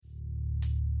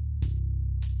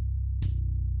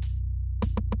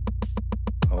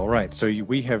All right. So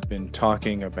we have been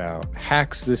talking about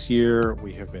hacks this year.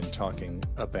 We have been talking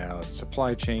about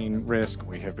supply chain risk.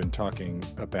 We have been talking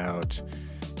about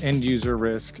end user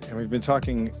risk. And we've been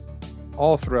talking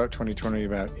all throughout 2020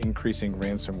 about increasing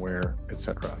ransomware, et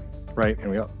cetera. Right.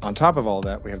 And on top of all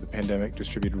that, we have the pandemic,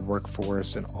 distributed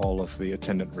workforce, and all of the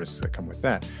attendant risks that come with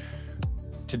that.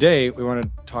 Today, we want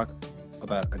to talk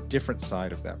about a different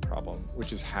side of that problem,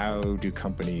 which is how do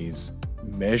companies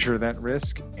measure that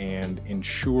risk and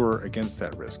insure against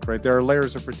that risk, right? There are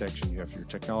layers of protection. You have your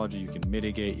technology, you can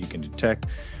mitigate, you can detect,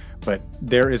 but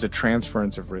there is a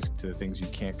transference of risk to the things you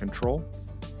can't control.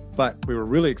 But we were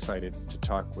really excited to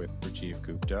talk with Rajiv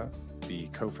Gupta, the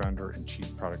co-founder and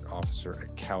chief product officer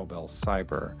at Cowbell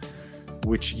Cyber,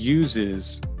 which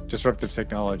uses disruptive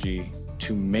technology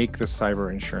to make the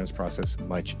cyber insurance process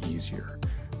much easier.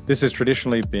 This has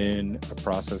traditionally been a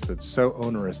process that's so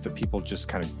onerous that people just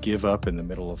kind of give up in the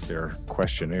middle of their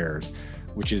questionnaires,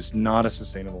 which is not a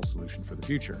sustainable solution for the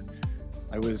future.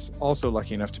 I was also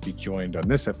lucky enough to be joined on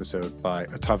this episode by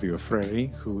Ottavio Freire,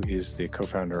 who is the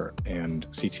co-founder and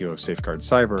CTO of Safeguard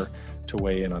Cyber, to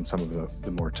weigh in on some of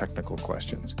the more technical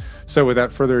questions. So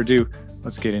without further ado,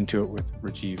 let's get into it with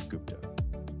Rajiv Gupta.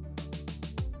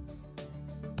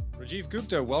 Rajiv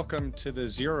Gupta, welcome to the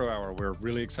Zero Hour. We're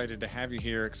really excited to have you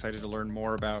here, excited to learn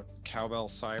more about Cowbell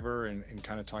Cyber and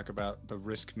kind of talk about the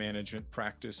risk management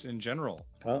practice in general.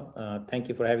 Well, thank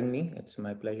you for having me. It's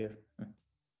my pleasure.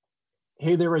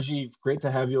 Hey there, Rajiv. Great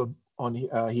to have you on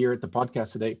here at the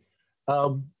podcast today.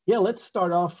 Let's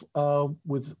start off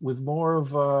with more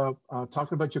of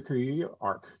talking about your career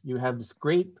arc. You have this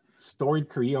great storied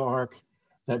career arc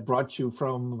that brought you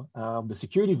from the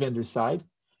security vendor side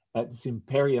at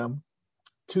Zimperium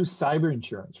to cyber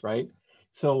insurance, right?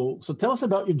 So tell us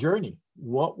about your journey.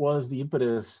 What was the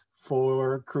impetus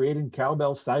for creating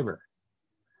Cowbell Cyber?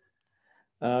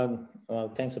 Well,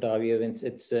 thanks, Ottavio.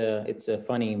 It's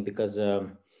funny because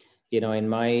in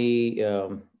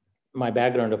my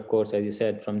background, of course, as you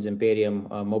said, from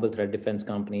Zimperium, a mobile threat defense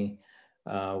company,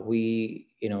 I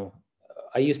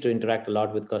used to interact a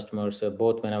lot with customers,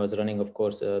 both when I was running, of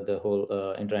course, the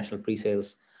whole international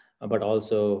pre-sales, but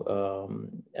also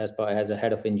as a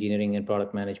head of engineering and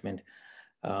product management.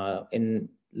 In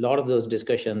a lot of those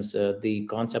discussions, the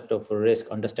concept of risk,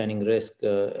 understanding risk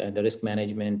and the risk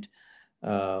management,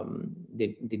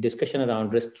 the discussion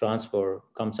around risk transfer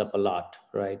comes up a lot,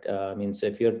 right? So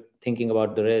if you're thinking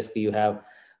about the risk, you have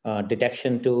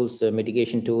detection tools,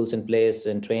 mitigation tools in place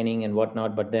and training and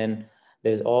whatnot, but then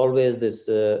there's always this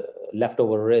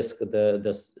leftover risk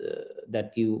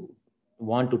that you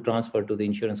want to transfer to the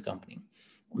insurance company.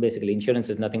 Basically, insurance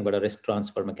is nothing but a risk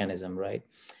transfer mechanism, right?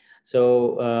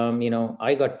 So,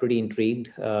 I got pretty intrigued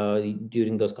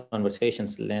during those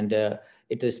conversations, and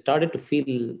it started to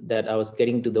feel that I was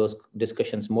getting to those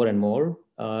discussions more and more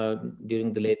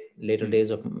during the later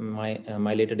days of my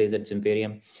later days at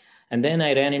Zimperium. And then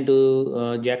I ran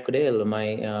into Jack Codale,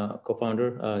 my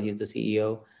co-founder. He's the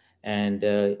CEO. And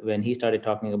when he started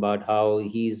talking about how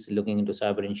he's looking into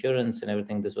cyber insurance and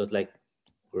everything, this was like,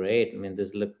 great.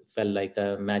 This felt like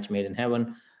a match made in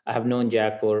heaven. I have known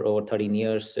Jack for over 13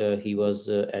 years. He was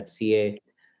at CA,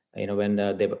 when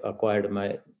they acquired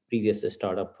my previous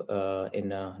startup in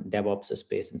DevOps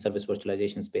space and service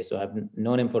virtualization space. So I've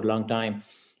known him for a long time.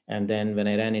 And then when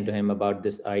I ran into him about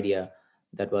this idea,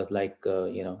 that was like,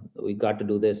 we got to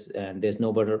do this, and there's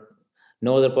no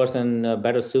other person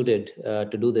better suited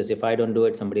to do this. If I don't do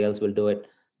it, somebody else will do it.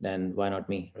 Then why not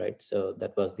me, right? So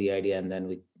that was the idea. And then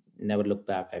we never looked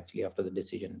back actually after the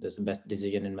decision. That's the best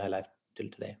decision in my life till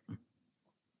today.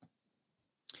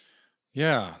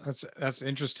 Yeah, that's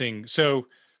interesting. So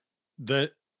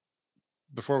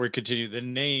before we continue, the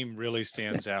name really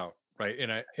stands out, right?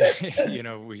 And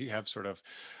we have sort of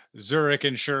Zurich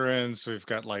Insurance, we've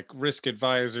got like Risk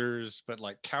Advisors, but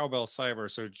like Cowbell Cyber.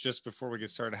 So just before we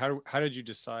get started, how did you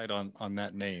decide on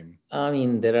that name?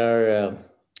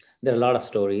 There are a lot of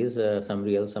stories, some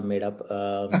real, some made up.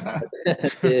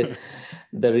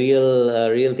 The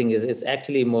real thing is, it's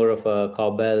actually more of a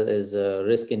cowbell is a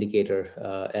risk indicator.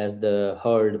 As the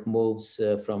herd moves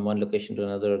from one location to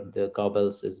another, the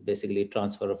cowbells is basically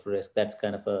transfer of risk. That's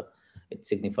kind of it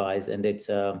signifies, and it's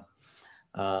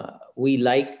we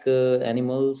like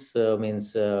animals.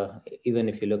 Even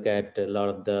if you look at a lot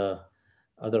of the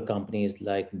other companies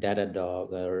like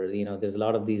Datadog, or there's a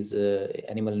lot of these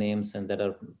animal names and that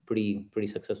are pretty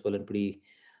successful and pretty.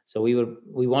 So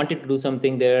we wanted to do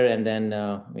something there, and then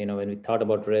when we thought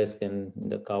about risk and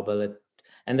the cowbell,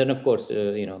 and then of course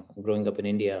growing up in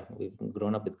India, we've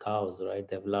grown up with cows, right?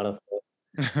 They have a lot of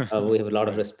we have a lot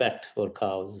of respect for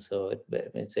cows, so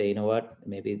it's say,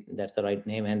 maybe that's the right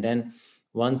name. And then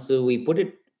Once we put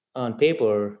it on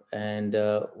paper, and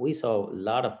we saw a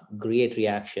lot of great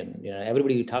reaction.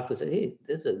 Everybody we talked to said, "Hey,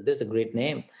 this is a great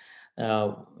name."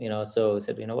 So we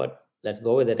said, you know what, let's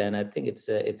go with it. And I think it's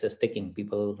a sticking.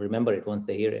 People remember it once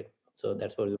they hear it. So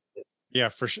that's what we did. Yeah,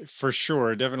 for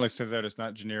sure. It definitely stands out. It's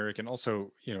not generic, and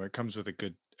also, it comes with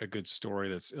a good story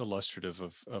that's illustrative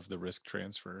of the risk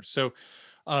transfer. So,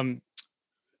 um,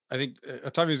 I think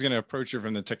Octavio is going to approach it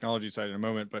from the technology side in a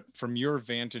moment, but from your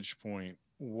vantage point,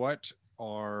 what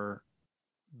are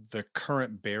the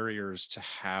current barriers to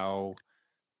how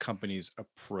companies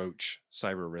approach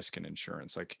cyber risk and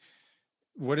insurance? Like,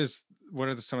 what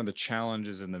are some of the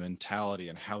challenges in the mentality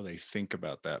and how they think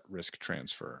about that risk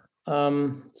transfer?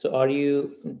 So are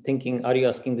you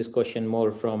asking this question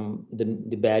more from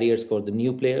the barriers for the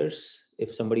new players?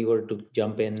 If somebody were to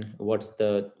jump in, what's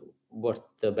the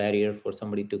barrier for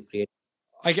somebody to create?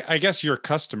 I guess your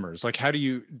customers, like, how do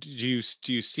you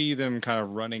see them kind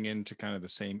of running into kind of the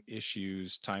same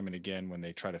issues time and again when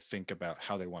they try to think about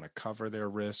how they want to cover their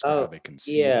risk or how they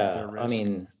conceive of their risk? I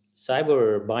mean,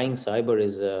 buying cyber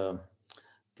is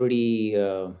pretty,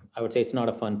 I would say it's not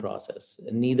a fun process,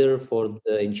 neither for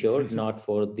the insured, not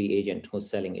for the agent who's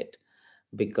selling it,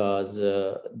 because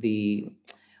the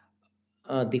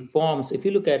forms, if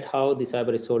you look at how the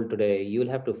cyber is sold today, you'll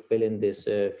have to fill in this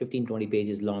 15, 20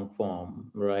 pages long form,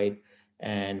 right?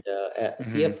 And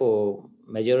CFO,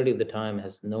 majority of the time,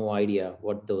 has no idea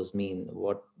what those mean,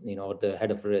 or the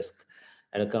head of risk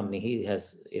at a company, he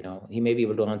has, he may be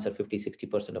able to answer 50,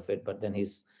 60% of it, but then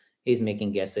he's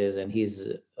making guesses, and he's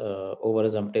over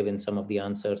assumptive in some of the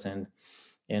answers. And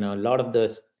a lot of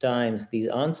the times these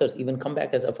answers even come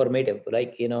back as affirmative,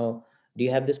 like, do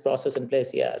you have this process in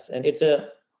place? Yes. And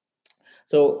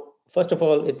so first of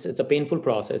all, it's a painful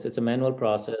process. It's a manual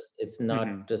process. It's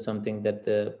not something that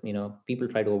people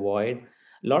try to avoid.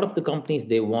 A lot of the companies,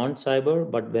 they want cyber,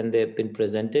 but when they've been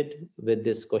presented with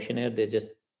this questionnaire, they just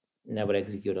never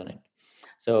execute on it.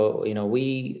 So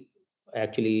we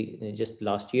actually just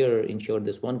last year insured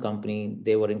this one company.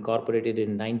 They were incorporated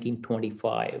in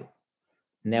 1925,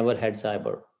 never had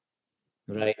cyber.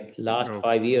 Right. Last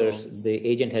 5 years, the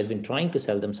agent has been trying to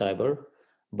sell them cyber,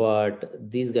 but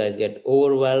these guys get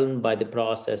overwhelmed by the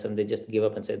process and they just give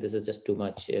up and say, this is just too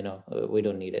much, we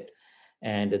don't need it.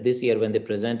 And this year when they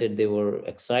presented, they were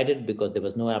excited because there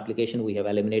was no application. We have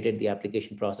eliminated the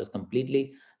application process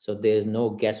completely. So there's no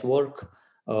guesswork.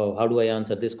 Oh, how do I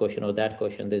answer this question or that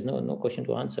question? There's no question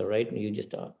to answer, right? You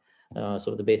just sort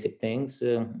of the basic things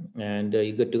and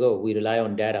you're good to go. We rely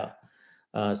on data.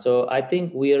 So I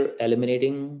think we are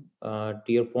eliminating, to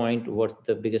your point, what's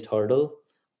the biggest hurdle?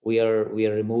 We are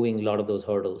removing a lot of those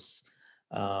hurdles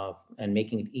and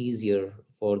making it easier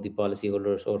for the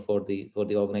policyholders or for the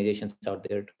organizations out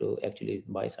there to actually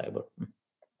buy cyber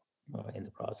in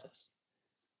the process.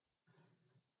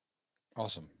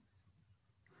 Awesome.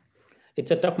 It's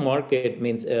a tough market.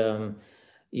 Means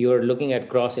you're looking at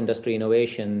cross-industry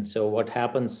innovation. So what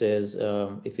happens is,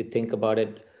 if you think about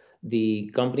it, the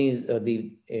companies,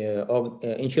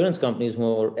 insurance companies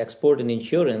who are expert in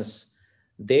insurance,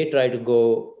 they try to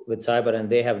go with cyber and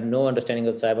they have no understanding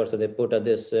of cyber. So they put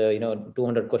this,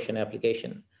 200 question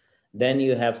application. Then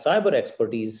you have cyber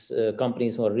expertise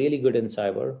companies who are really good in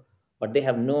cyber, but they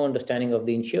have no understanding of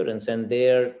the insurance. And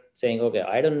they're saying, okay,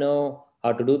 I don't know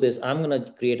how to do this. I'm going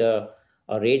to create a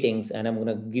ratings and I'm going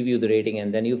to give you the rating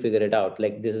and then you figure it out.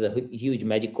 Like this is a huge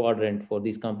magic quadrant for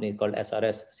these companies called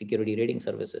SRS, Security Rating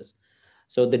Services.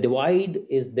 So the divide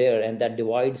is there and that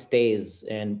divide stays.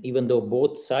 And even though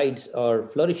both sides are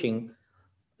flourishing,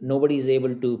 nobody is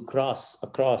able to cross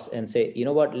across and say, you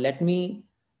know what, let me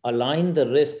align the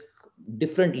risk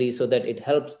differently so that it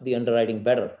helps the underwriting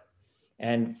better.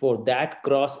 And for that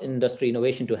cross-industry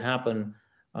innovation to happen,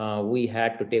 we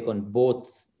had to take on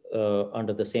both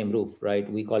under the same roof,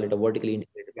 right? We call it a vertically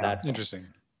integrated platform. Interesting.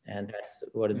 And that's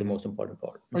what is the most important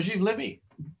part. Rajiv, let me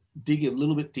dig a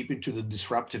little bit deeper into the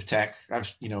disruptive tech.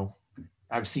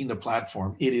 I've seen the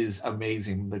platform. It is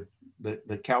amazing.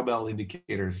 The cowbell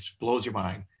indicators blows your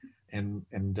mind, and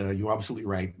you're absolutely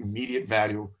right. Immediate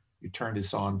value. You turn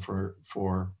this on for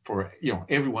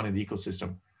everyone in the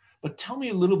ecosystem. But tell me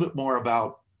a little bit more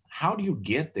about how do you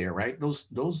get there, right? Those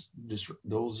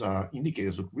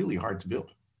indicators look really hard to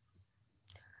build.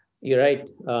 You're right.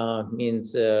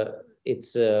 Means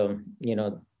it's the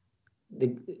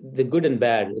good and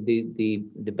bad.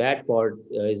 The bad part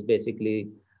is basically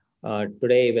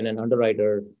today when an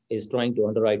underwriter is trying to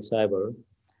underwrite cyber,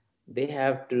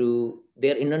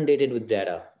 they're inundated with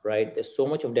data, right? There's so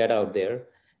much of data out there,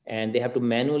 and they have to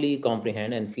manually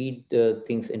comprehend and feed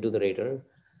things into the rater.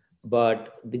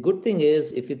 But the good thing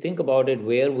is, if you think about it,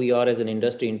 where we are as an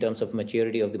industry in terms of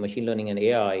maturity of the machine learning and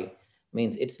AI,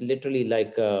 means it's literally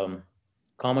like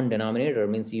common denominator.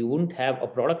 Means you wouldn't have a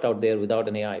product out there without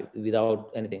an AI,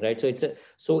 without anything, right? So it's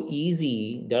so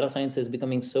easy. Data science is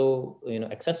becoming so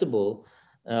accessible,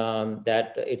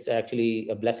 that it's actually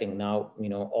a blessing. Now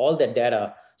all that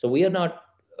data. So we are not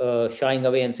shying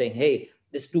away and saying, hey,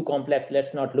 this is too complex,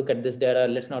 let's not look at this data,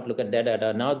 let's not look at that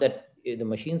data. Now that the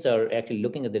machines are actually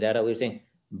looking at the data, we're saying,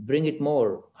 bring it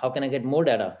more. How can I get more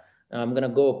data? I'm going to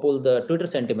go pull the Twitter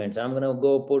sentiments. I'm going to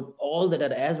go put all the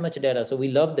data, as much data. So we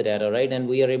love the data, right? And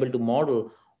we are able to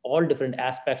model all different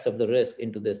aspects of the risk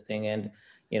into this thing. And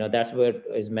that's where it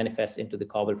is manifest into the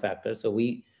Cobble factor. So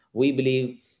we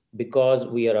believe, because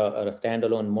we are a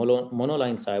standalone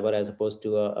monoline cyber, as opposed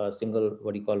to a single,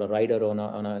 what you call a rider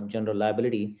on a general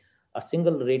liability, a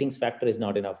single ratings factor is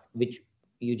not enough, which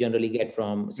you generally get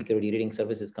from security rating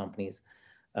services companies.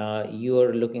 You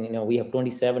are looking, we have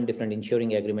 27 different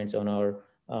insuring agreements on our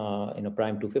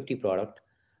Prime 250 product.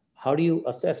 How do you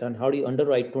assess and how do you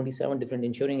underwrite 27 different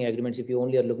insuring agreements if you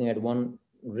only are looking at one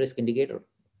risk indicator,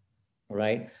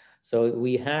 right? So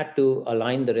we had to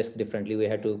align the risk differently. We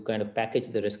had to kind of package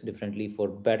the risk differently for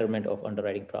betterment of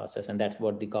underwriting process, and that's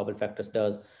what the Cobble factors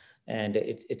does. And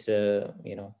it's a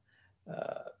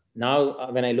now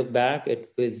when I look back, it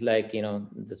feels like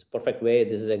this perfect way.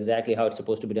 This is exactly how it's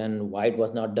supposed to be done. Why it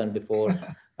was not done before?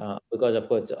 Because of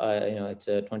course it's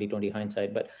a 2020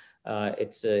 hindsight, but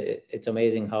it's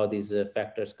amazing how these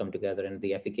factors come together, and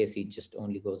the efficacy just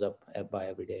only goes up by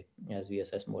every day as we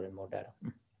assess more and more data.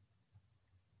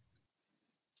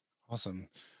 Awesome.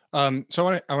 So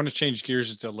I want to change gears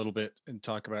just a little bit and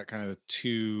talk about kind of the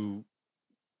two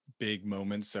big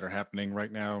moments that are happening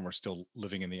right now, and we're still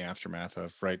living in the aftermath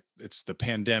of, right? It's the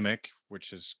pandemic,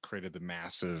 which has created the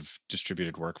massive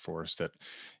distributed workforce that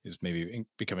is maybe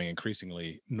becoming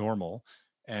increasingly normal,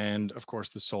 and of course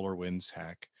the SolarWinds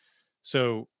hack.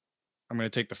 So I'm going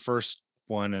to take the first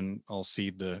one, and I'll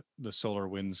cede the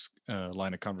SolarWinds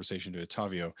line of conversation to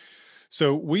Ottavio.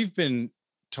 So we've been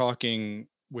talking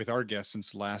with our guests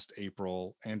since last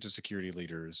April and to security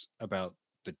leaders about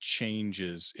the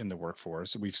changes in the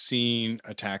workforce. We've seen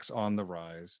attacks on the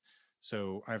rise.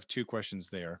 So I have two questions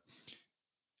there.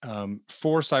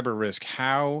 For cyber risk,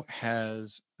 how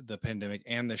has the pandemic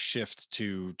and the shift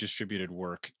to distributed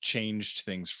work changed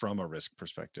things from a risk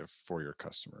perspective for your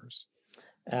customers?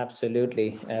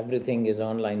 Absolutely. Everything is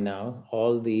online now.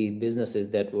 All the businesses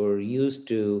that were used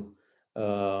to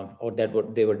or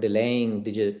that they were delaying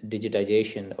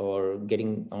digitization or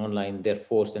getting online, they're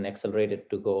forced and accelerated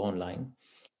to go online.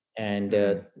 And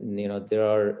there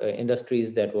are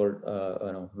industries that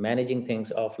were managing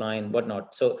things offline,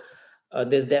 whatnot. So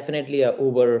there's definitely a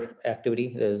Uber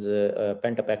activity. There's a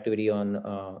pent-up activity on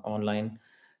online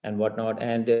and whatnot.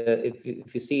 And if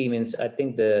you see, means I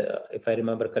think if I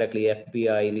remember correctly,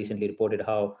 FBI recently reported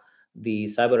how the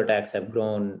cyber attacks have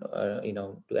grown,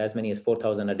 to as many as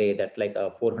 4,000 a day. That's like a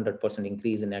 400%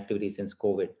 increase in activity since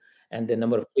COVID. And the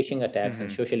number of phishing attacks and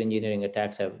social engineering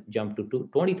attacks have jumped to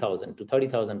 20,000 to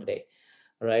 30,000 a day,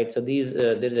 right? So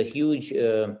there's a huge.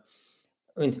 I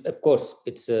mean, of course,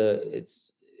 it's the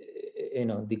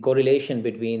correlation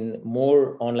between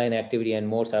more online activity and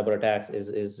more cyber attacks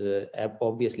is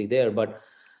obviously there, but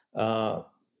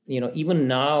even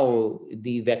now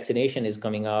the vaccination is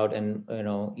coming out, and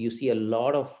you see a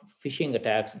lot of phishing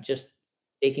attacks just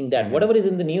taking that whatever is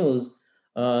in the news.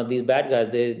 These bad guys,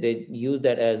 they use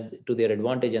that as to their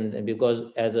advantage, and because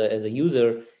as a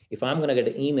user, if I'm going to get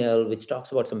an email which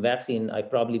talks about some vaccine, I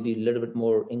probably be a little bit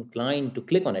more inclined to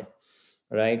click on it,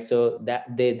 right? So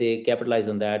that they capitalize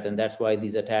on that, and that's why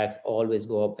these attacks always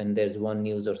go up when there's one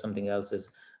news or something else is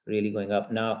really going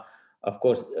up. Now, of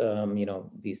course,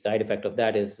 the side effect of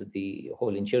that is the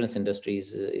whole insurance industry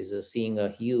is seeing a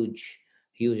huge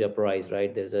uprise,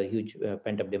 right? There's a huge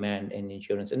pent-up demand in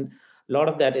insurance, and a lot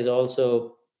of that is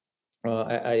also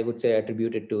I would say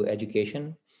attributed to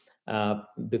education.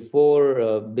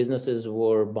 Before, businesses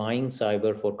were buying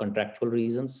cyber for contractual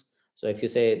reasons. So if you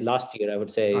say last year, I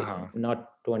would say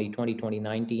not 2020,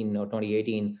 2019 or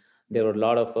 2018, there were a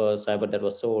lot of cyber that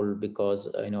was sold because,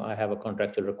 I have a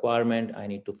contractual requirement, I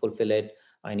need to fulfill it,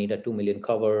 I need a 2 million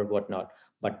cover, whatnot.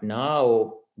 But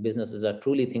now businesses are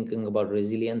truly thinking about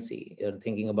resiliency,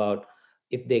 thinking about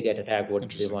if they get attacked, what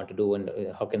do they want to do, and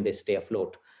how can they stay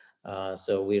afloat.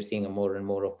 So we're seeing more and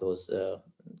more of those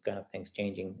kind of things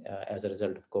changing as a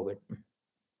result of COVID.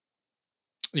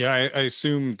 Yeah, I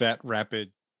assume that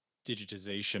rapid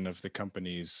digitization of the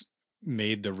companies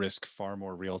made the risk far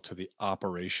more real to the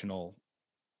operational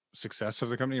success of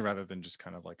the company rather than just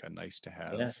kind of like a nice to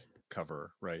have.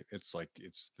 cover, right? It's like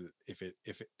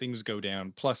if things go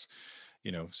down, plus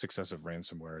successive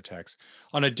ransomware attacks.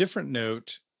 On a different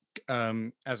note,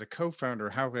 as a co-founder,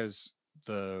 how has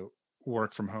the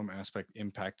work from home aspect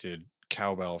impacted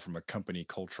Cowbell from a company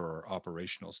culture or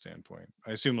operational standpoint?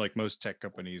 I assume, like most tech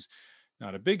companies,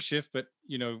 not a big shift, but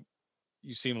you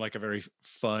seem like a very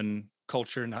fun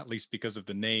culture, not least because of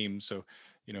the name. So,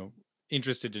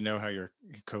 interested to know how you're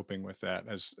coping with that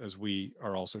as we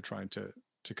are also trying to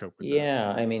cope with that.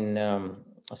 Yeah, I mean,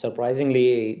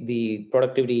 surprisingly, the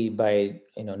productivity by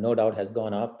no doubt has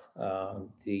gone up.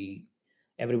 The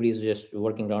Everybody's just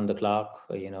working around the clock,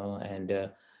 and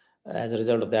as a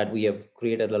result of that, we have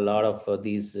created a lot of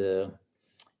these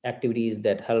activities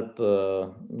that help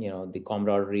the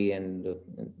camaraderie and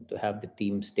to have the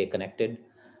team stay connected.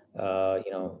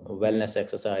 Wellness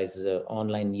exercise,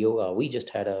 online yoga. We just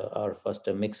had our first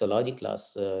mixology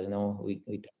class.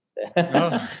 We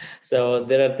Oh, so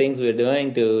there are things we're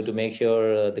doing to make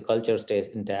sure the culture stays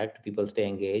intact, people stay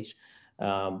engaged.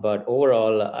 But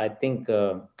overall, I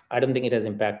don't think it has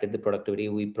impacted the productivity.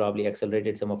 We probably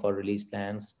accelerated some of our release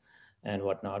plans and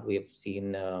whatnot. We have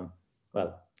seen, we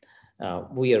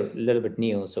are a little bit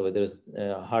new, so there's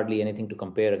hardly anything to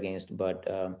compare against. But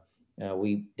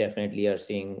we definitely are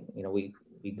seeing, we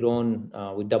grown,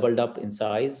 we doubled up in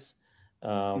size.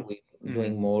 We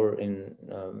doing more in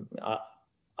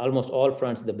almost all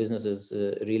fronts. The business is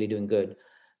really doing good.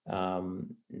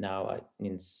 Now,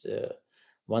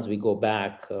 once we go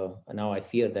back, now I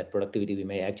fear that productivity we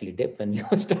may actually dip when we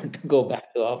start to go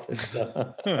back to office.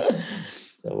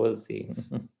 So we'll see.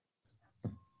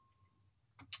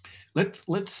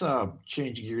 Let's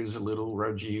change gears a little,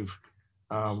 Rajiv,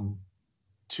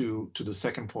 to the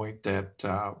second point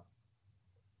that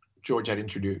George had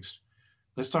introduced.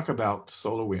 Let's talk about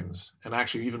SolarWinds, and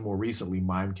actually even more recently,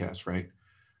 Mimecast, right?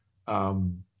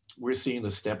 We're seeing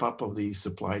the step up of these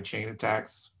supply chain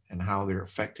attacks and how they're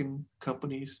affecting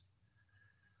companies.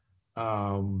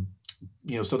 So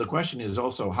the question is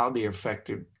also how they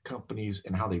affected companies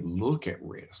and how they look at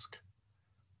risk.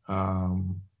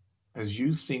 As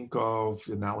you think of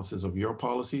the analysis of your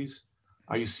policies,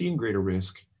 are you seeing greater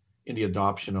risk in the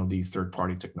adoption of these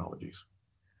third-party technologies?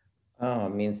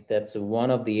 Means that's one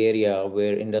of the area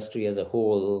where industry as a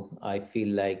whole, I feel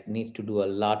like needs to do a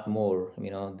lot more.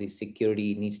 The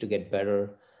security needs to get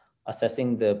better.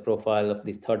 Assessing the profile of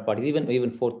these third parties, even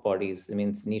fourth parties,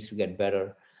 needs to get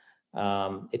better.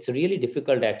 It's really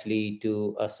difficult actually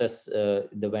to assess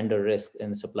the vendor risk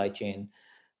in the supply chain.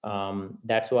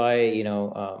 That's why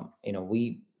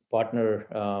we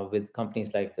partner with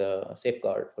companies like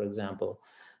Safeguard, for example.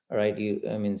 Right,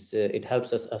 it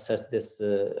helps us assess this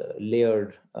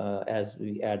layered as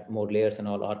we add more layers, and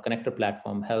all our connector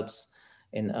platform helps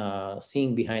in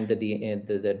seeing behind the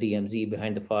DMZ,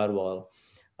 behind the firewall.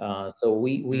 So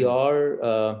we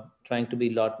are trying to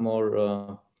be a lot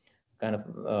more kind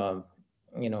of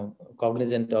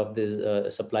cognizant of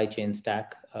this supply chain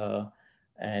stack,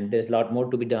 and there's a lot more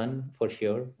to be done for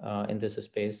sure in this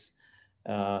space.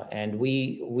 And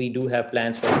we do have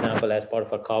plans, for example, as part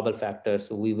of our Cobble Factor.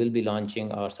 So we will be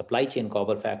launching our supply chain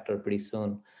Cobble Factor pretty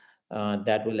soon.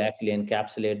 That will actually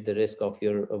encapsulate the risk of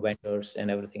your vendors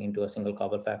and everything into a single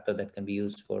Cobble Factor that can be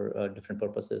used for different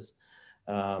purposes.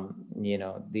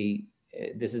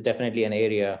 This is definitely an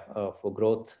area for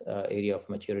growth, area of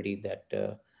maturity that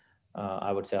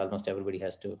I would say almost everybody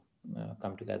has to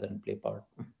come together and play part.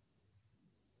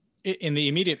 In the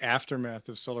immediate aftermath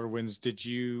of SolarWinds, did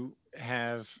you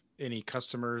have any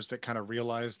customers that kind of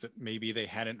realized that maybe they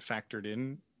hadn't factored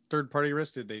in third-party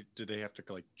risk? Did they have to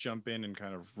like jump in and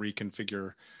kind of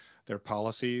reconfigure their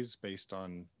policies based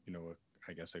on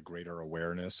I guess a greater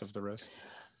awareness of the risk?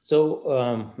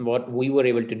 So what we were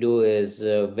able to do is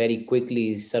very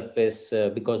quickly surface,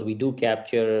 because we do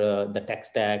capture the tech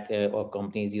stack or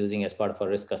companies using as part of our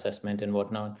risk assessment and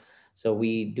whatnot. So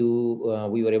we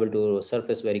were able to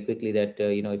surface very quickly that,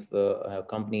 if a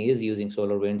company is using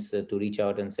SolarWinds, to reach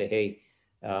out and say, hey,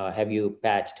 have you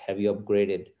patched, have you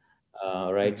upgraded,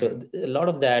 right? Mm-hmm. So a lot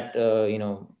of that,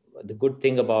 the good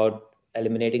thing about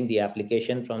eliminating the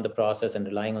application from the process and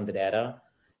relying on the data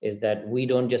is that we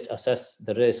don't just assess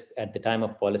the risk at the time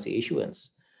of policy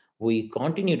issuance. We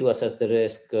continue to assess the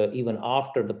risk even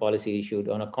after the policy issued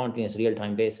on a continuous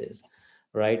real-time basis,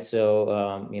 right?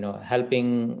 So,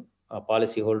 helping a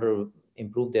policyholder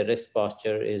improve their risk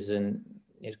posture is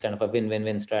kind of a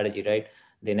win-win-win strategy, right?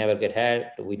 They never get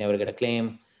hacked, we never get a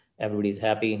claim, everybody's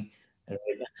happy.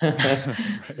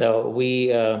 So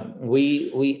we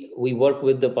work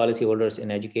with the policyholders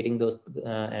in educating those,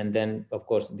 and then of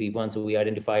course the ones who we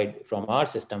identified from our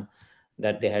system,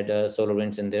 that they had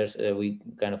SolarWinds in theirs. We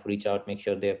kind of reach out, make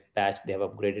sure they've patched, they have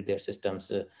upgraded their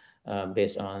systems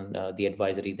based on the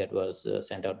advisory that was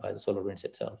sent out by the SolarWinds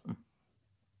itself.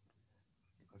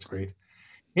 That's great.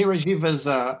 Hey, Rajiv, as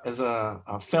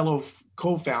a fellow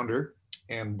co-founder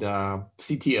and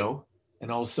CTO, and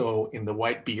also in the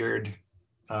Whitebeard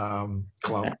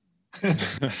club,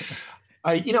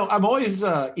 I'm always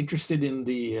interested in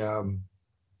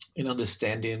in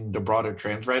understanding the broader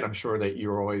trends, right? I'm sure that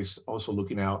you're always also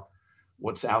looking out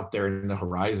what's out there in the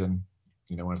horizon.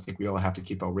 I think we all have to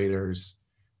keep our radars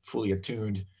fully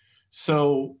attuned.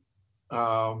 So,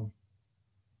 and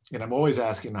I'm always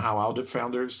asking how our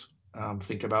founders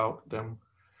think about them.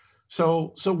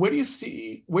 So where do you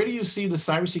see the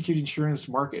cybersecurity insurance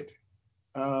market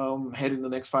head in the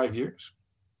next 5 years?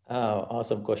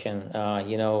 Awesome question.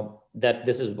 That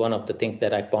this is one of the things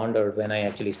that I pondered when I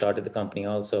actually started the company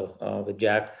also with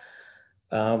Jack.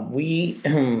 We,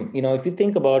 if you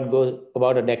think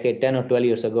about a decade, 10 or 12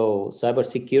 years ago,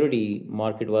 cybersecurity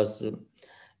market was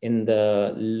in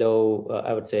the low,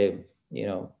 I would say,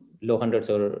 low hundreds,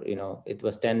 or, it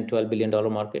was $10-12 billion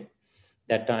market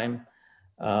that time.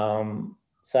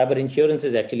 Cyber insurance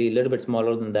is actually a little bit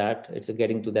smaller than that. It's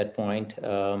getting to that point.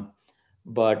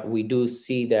 But we do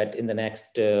see that in the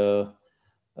next 5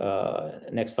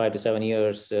 to 7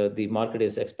 years, the market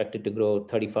is expected to grow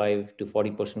 35 to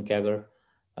 40% CAGR.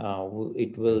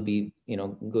 It will be,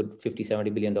 good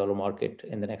 $50-70 billion market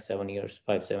in the next 7 years,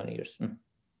 5-7 years.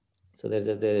 So there's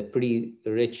a pretty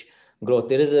rich growth.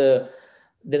 There's a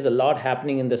lot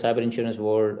happening in the cyber insurance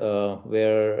world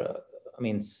where,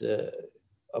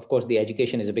 of course, the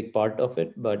education is a big part of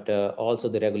it, but also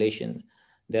the regulation.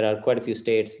 There are quite a few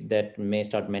states that may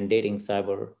start mandating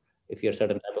cyber if you're a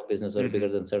certain type of business or bigger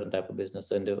than certain type of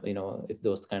business. And, if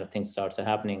those kind of things starts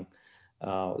happening,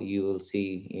 you will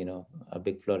see, a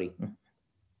big flurry.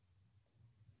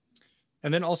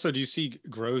 And then also, do you see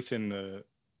growth in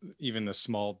even the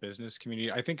small business community?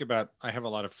 I have a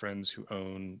lot of friends who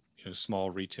own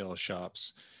small retail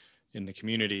shops in the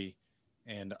community,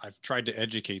 and I've tried to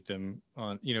educate them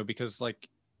on, because like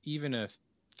even a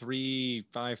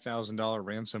 $3,000-5,000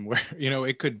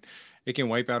 ransomware, it can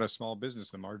wipe out a small business.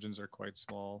 The margins are quite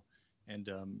small, and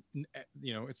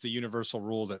it's the universal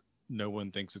rule that no one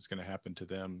thinks it's going to happen to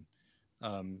them.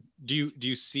 Do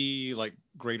you see like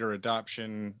greater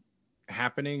adoption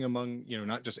happening among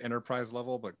not just enterprise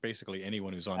level, but basically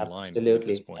anyone who's online at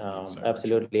this point?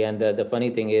 Absolutely. And the funny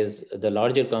thing is, the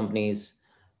larger companies,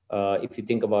 if you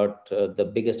think about the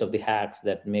biggest of the hacks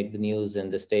that make the news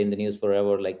and they stay in the news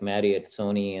forever, like Marriott,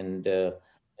 Sony, and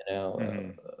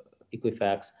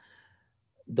Equifax,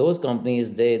 those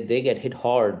companies, they get hit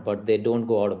hard, but they don't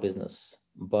go out of business.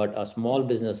 But small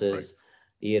businesses,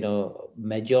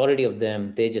 majority of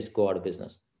them, they just go out of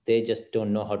business. They just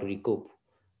don't know how to recoup,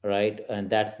 right? And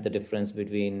that's the difference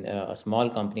between a small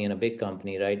company and a big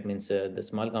company, right? Means the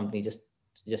small company just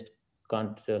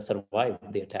can't survive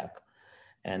the attack.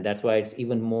 And that's why it's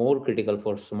even more critical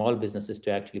for small businesses to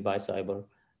actually buy cyber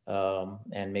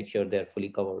and make sure they're fully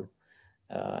covered.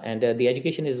 And the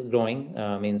education is growing.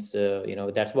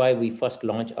 That's why we first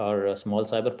launched our small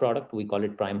cyber product. We call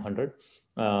it Prime 100,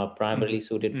 primarily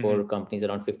suited for companies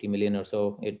around 50 million or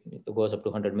so. It goes up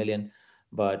to 100 million,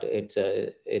 but it's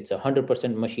a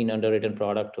 100% machine underwritten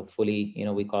product. Fully,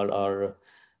 we call our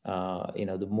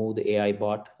the Moo, the AI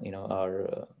bot.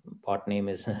 Our bot name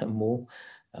is Moo.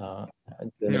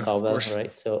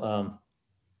 Right? So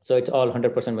it's all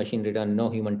 100% machine written, no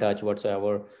human touch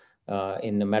whatsoever.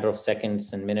 In a matter of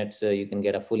seconds and minutes, you can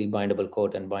get a fully bindable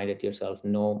quote and bind it yourself.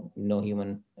 No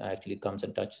human actually comes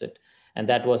and touches it. And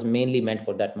that was mainly meant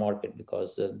for that market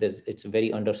because it's a very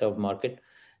underserved market,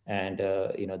 and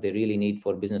they really need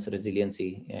for business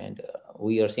resiliency. And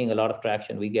we are seeing a lot of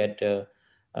traction. We get a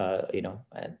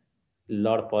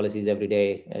lot of policies every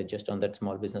day just on that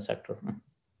small business sector.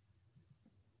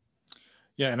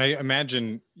 Yeah, and I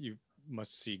imagine you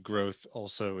must see growth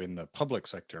also in the public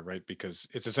sector, right? Because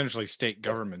it's essentially state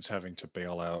governments having to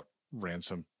bail out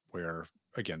ransomware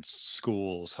against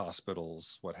schools,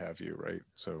 hospitals, what have you, right?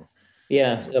 So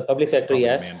yeah, public sector,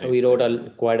 yes. We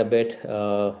wrote quite a bit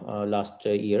last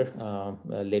year,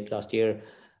 late last year.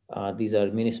 These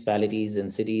are municipalities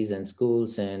and cities and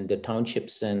schools and the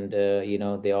townships, and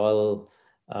they all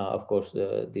of course,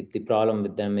 the problem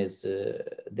with them is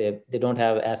they don't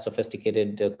have as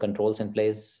sophisticated controls in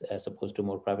place as opposed to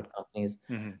more private companies,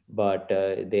 but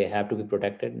they have to be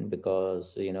protected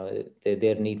because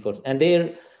their need for, and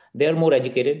they're more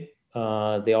educated.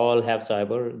 They all have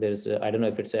cyber. There's I don't know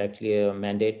if it's actually a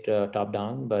mandate top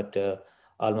down, but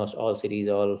almost all cities,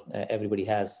 everybody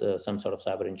has some sort of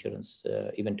cyber insurance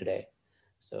even today.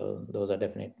 So those are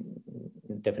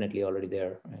definitely already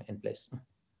there in place.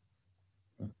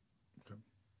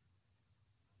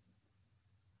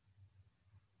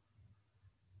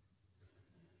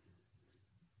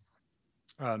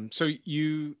 So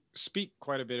you speak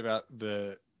quite a bit about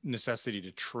the necessity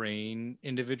to train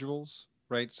individuals,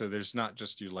 right? So there's not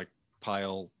just you like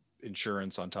pile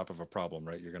insurance on top of a problem,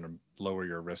 right? You're going to lower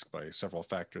your risk by several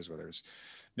factors, whether it's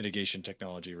mitigation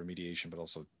technology, remediation, but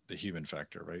also the human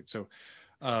factor, right? So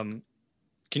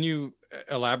can you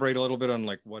elaborate a little bit on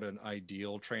like what an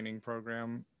ideal training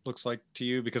program looks like to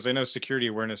you? Because I know security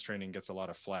awareness training gets a lot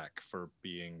of flack for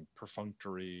being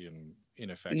perfunctory and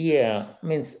ineffective. Yeah, I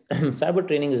mean, cyber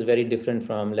training is very different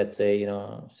from, let's say,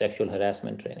 sexual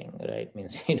harassment training, right?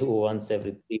 Means you do once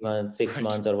every 3 months, 6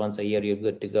 months, or once a year, you're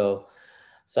good to go.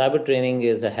 Cyber training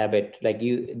is a habit. Like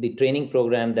the training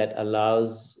program that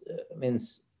allows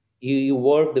means you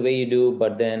work the way you do,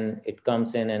 but then it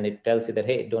comes in and it tells you that,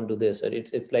 hey, don't do this. Or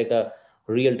it's like a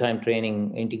real-time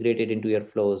training integrated into your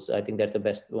flows. I think that's the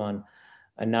best one.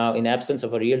 And now, in absence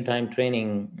of a real-time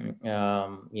training,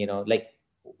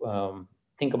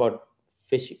 think about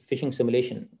phishing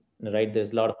simulation, right?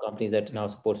 There's a lot of companies that now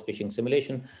supports phishing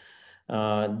simulation.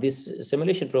 This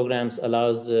simulation programs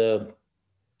allows you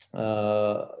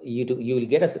will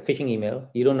get a phishing email.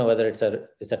 You don't know whether it's a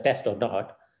test or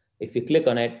not. If you click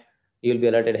on it, you'll be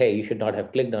alerted, hey, you should not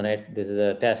have clicked on it. This is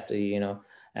a test,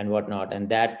 and whatnot. And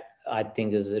that, I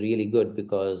think, is really good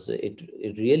because it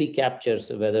really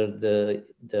captures whether the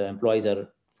employees are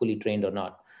fully trained or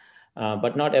not.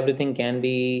 But not everything can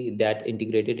be that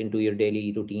integrated into your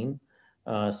daily routine.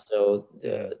 So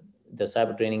the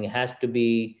cyber training has to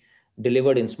be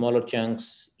delivered in smaller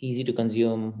chunks, easy to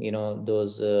consume,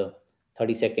 those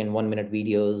 30-second, 1-minute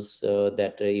videos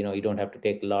that, you don't have to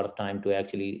take a lot of time to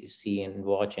actually see and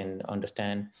watch and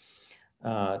understand.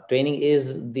 Training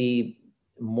is the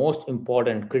most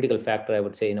important critical factor, I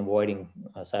would say, in avoiding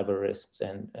cyber risks.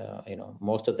 And,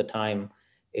 most of the time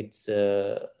it's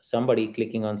somebody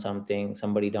clicking on something,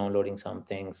 somebody downloading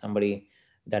something, somebody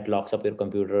that locks up your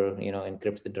computer,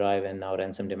 encrypts the drive, and now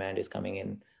ransom demand is coming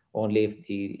in. Only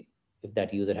if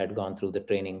that user had gone through the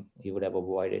training, you would have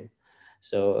avoided.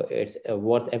 So it's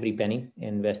worth every penny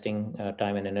investing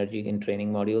time and energy in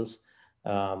training modules.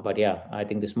 But yeah, I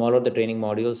think the smaller the training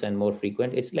modules and more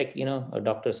frequent, it's like, a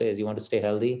doctor says you want to stay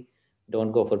healthy,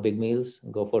 don't go for big meals,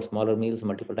 go for smaller meals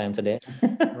multiple times a day.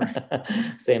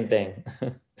 Same thing.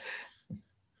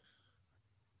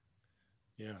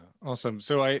 Yeah, awesome.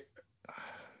 So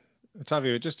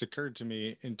Otavio, it just occurred to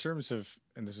me in terms of,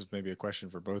 and this is maybe a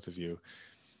question for both of you,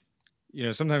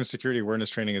 sometimes security awareness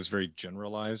training is very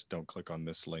generalized. Don't click on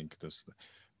this link,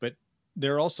 but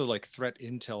there are also like threat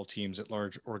intel teams at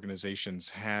large organizations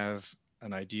have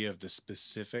an idea of the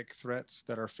specific threats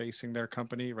that are facing their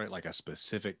company, right? Like a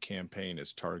specific campaign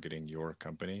is targeting your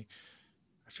company.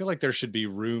 I feel like there should be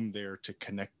room there to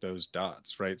connect those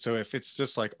dots, right? So if it's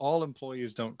just like all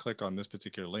employees don't click on this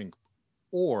particular link,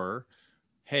 or,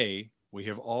 hey, we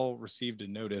have all received a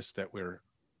notice that we're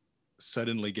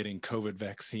suddenly getting COVID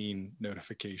vaccine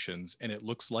notifications and it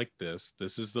looks like this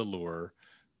is the lure.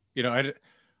 I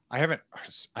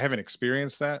haven't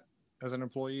experienced that as an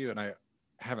employee, and I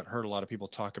haven't heard a lot of people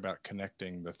talk about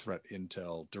connecting the threat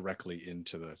intel directly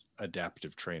into the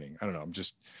adaptive training. I don't know. I'm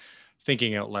just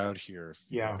thinking out loud here. If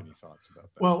you have any thoughts about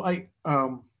that. Well,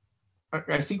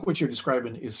 I think what you're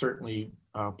describing is certainly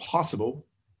possible.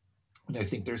 And I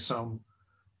think there's some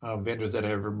vendors that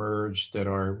have emerged that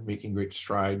are making great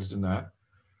strides in that,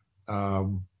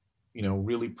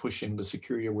 really pushing the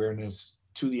security awareness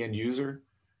to the end user.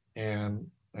 And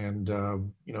as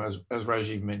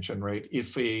Rajiv mentioned, right,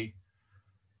 if the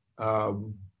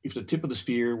tip of the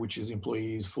spear, which is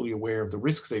employees, fully aware of the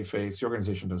risks they face, the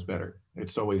organization does better.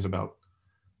 It's always about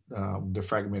the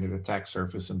fragmented attack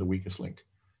surface and the weakest link.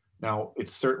 Now,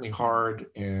 it's certainly hard,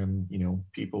 and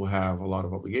people have a lot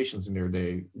of obligations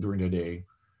during their day.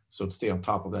 So to stay on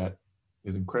top of that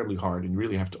is incredibly hard, and you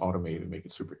really have to automate and make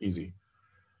it super easy.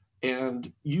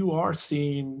 And you are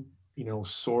seeing,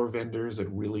 SOAR vendors that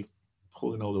really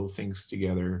pulling all those things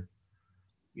together,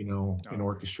 and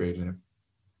orchestrating it.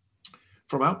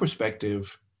 From our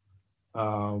perspective,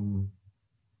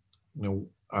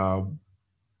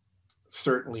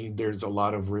 certainly there's a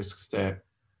lot of risks that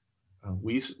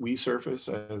we surface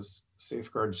as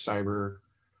Safeguard Cyber,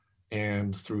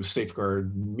 and through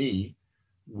Safeguard Me,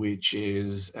 which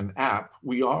is an app,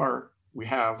 we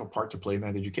have a part to play in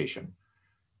that education.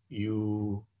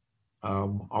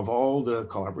 Of all the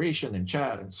collaboration and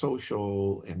chat and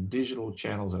social and digital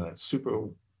channels and that super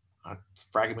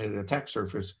fragmented attack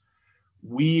surface,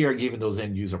 we are giving those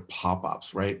end user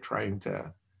pop-ups, right? Trying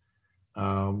to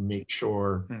make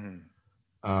sure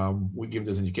we give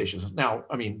those indications. Now,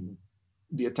 I mean,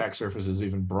 the attack surface is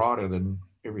even broader than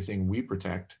everything we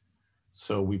protect.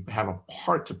 So we have a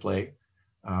part to play.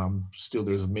 Still,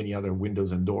 there's many other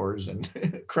windows and doors and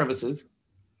crevices.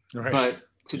 Right. But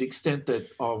to the extent that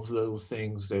of those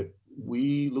things that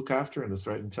we look after and the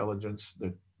threat intelligence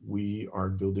that we are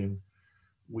building,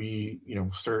 we,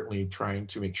 certainly trying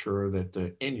to make sure that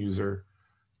the end user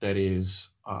that is,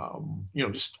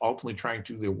 just ultimately trying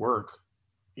to do their work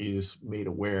is made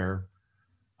aware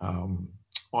on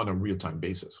a real-time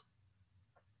basis.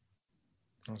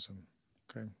 Awesome.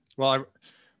 Okay. Well,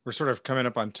 we're sort of coming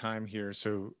up on time here.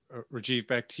 So Rajiv,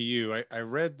 back to you. I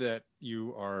read that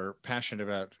you are passionate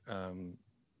about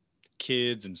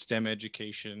kids and STEM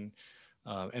education,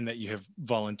 and that you have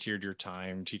volunteered your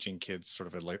time teaching kids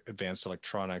sort of advanced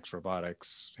electronics,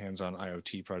 robotics, hands-on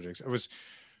IoT projects. I was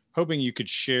hoping you could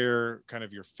share kind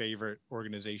of your favorite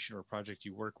organization or project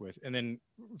you work with. And then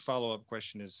follow-up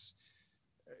question is,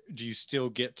 do you still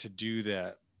get to do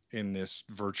that in this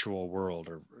virtual world,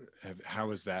 or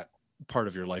how is that part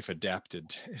of your life adapted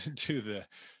to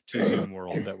Zoom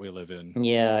world that we live in?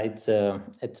 Yeah, it's taken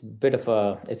a bit of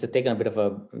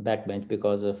a backbench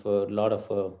because of a lot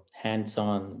of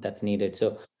hands-on that's needed.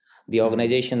 So the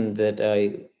organization that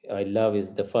I love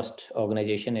is the FIRST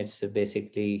organization. It's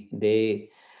basically they,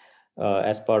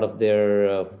 as part of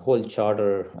their whole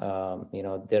charter,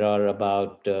 there are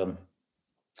about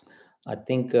I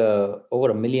think over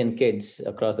 1 million kids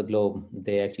across the globe.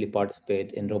 They actually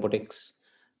participate in robotics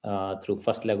through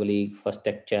FIRST Lego League, FIRST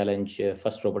Tech Challenge,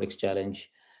 FIRST Robotics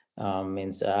Challenge.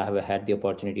 Means I have had the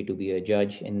opportunity to be a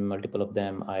judge in multiple of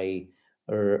them. I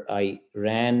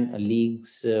ran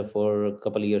leagues for a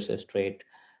couple of years straight.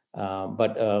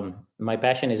 But my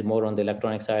passion is more on the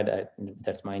electronic side.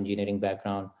 That's my engineering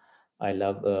background. I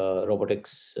love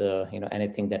robotics,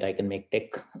 anything that I can make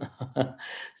tick.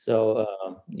 So,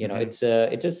 it's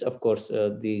just, of course,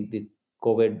 the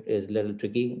COVID is a little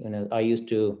tricky. I used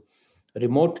to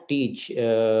remote teach, these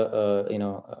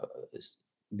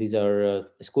are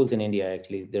schools in India,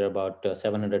 actually. There are about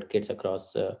 700 kids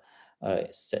across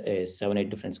 7-8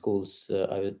 different schools.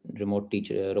 I would remote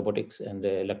teach robotics and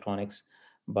electronics.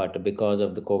 But because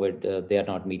of the COVID, they are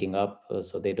not meeting up,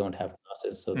 so they don't have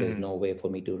classes. So there's no way for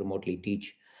me to remotely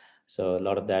teach. So a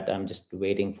lot of that, I'm just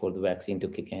waiting for the vaccine to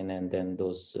kick in and then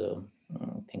those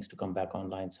things to come back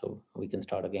online so we can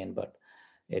start again. But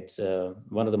it's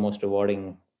one of the most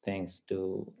rewarding things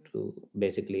to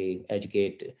basically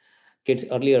educate kids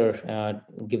earlier,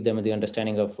 give them the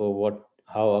understanding of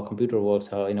how a computer works,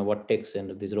 how what ticks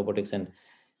in these robotics. And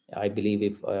I believe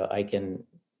if I can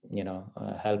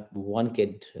help one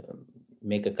kid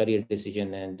make a career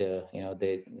decision and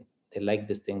they like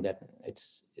this thing, that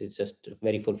it's just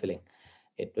very fulfilling.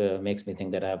 It makes me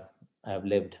think that I have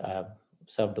lived, I have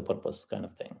served the purpose, kind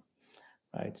of thing,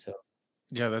 right? So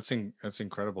yeah, that's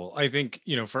incredible. I think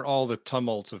for all the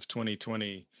tumult of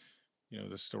 2020,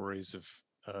 the stories of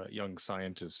young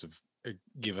scientists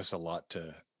give us a lot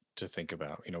to think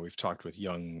about. We've talked with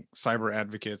young cyber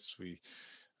advocates.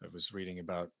 I was reading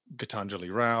about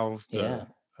Gitanjali Rao, the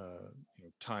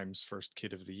Times First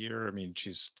Kid of the Year. I mean,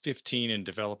 she's 15 and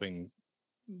developing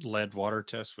lead water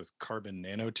tests with carbon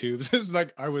nanotubes. It's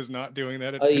like I was not doing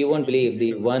that at 15. You won't believe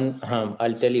the one.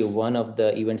 I'll tell you, one of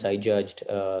the events I judged.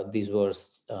 These were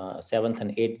 7th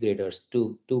and 8th graders,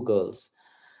 two girls,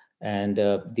 and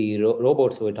the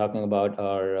robots we're talking about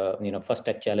are FIRST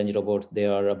Tech Challenge robots. They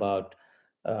are about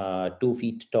 2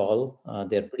 feet tall.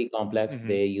 They're pretty complex.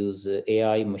 They use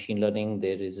AI, machine learning.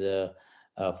 There is a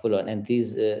full on, and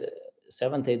these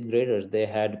 7th, 8th graders, they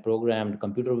had programmed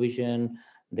computer vision.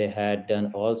 They had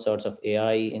done all sorts of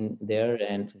AI in there,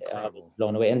 and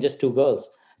blown away. And just 2 girls,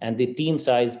 and the team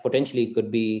size potentially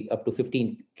could be up to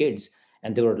 15 kids.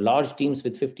 And there were large teams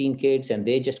with 15 kids, and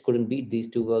they just couldn't beat these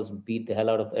 2 girls. Beat the hell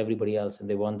out of everybody else, and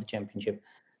they won the championship.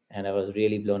 And I was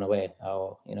really blown away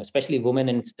how, especially women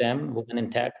in STEM, women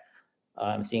in tech,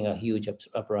 I'm seeing a huge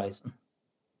uprise.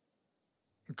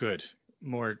 Good.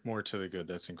 More to the good.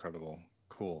 That's incredible.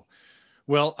 Cool.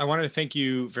 Well, I wanted to thank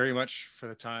you very much for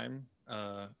the time.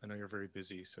 I know you're very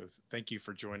busy, so thank you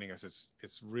for joining us.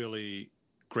 It's really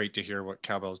great to hear what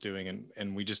Cowbell's doing,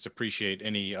 and we just appreciate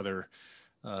any other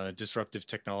disruptive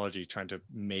technology trying to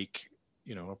make,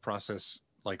 a process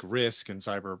like risk and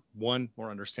cyber, 1,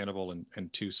 more understandable,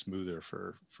 and 2, smoother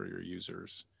for your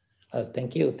users.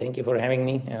 Thank you for having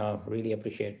me. Really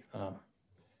appreciate.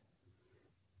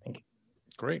 Thank you.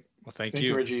 Great. Well, thank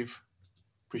you, Rajiv.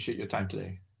 Appreciate your time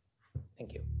today.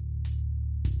 Thank you.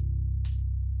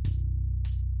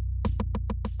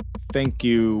 Thank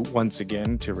you once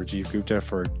again to Rajiv Gupta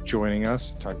for joining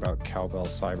us to talk about Cowbell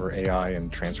Cyber AI and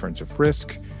transference of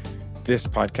risk. This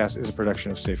podcast is a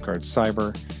production of Safeguard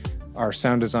Cyber. Our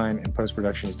sound design and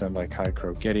post-production is done by Kai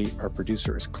Crow Getty. Our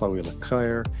producer is Chloe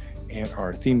Leclerc, and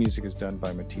our theme music is done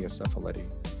by Mattias Cefoletti.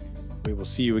 We will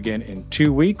see you again in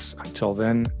 2 weeks. Until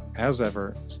then, as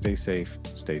ever, stay safe,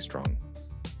 stay strong.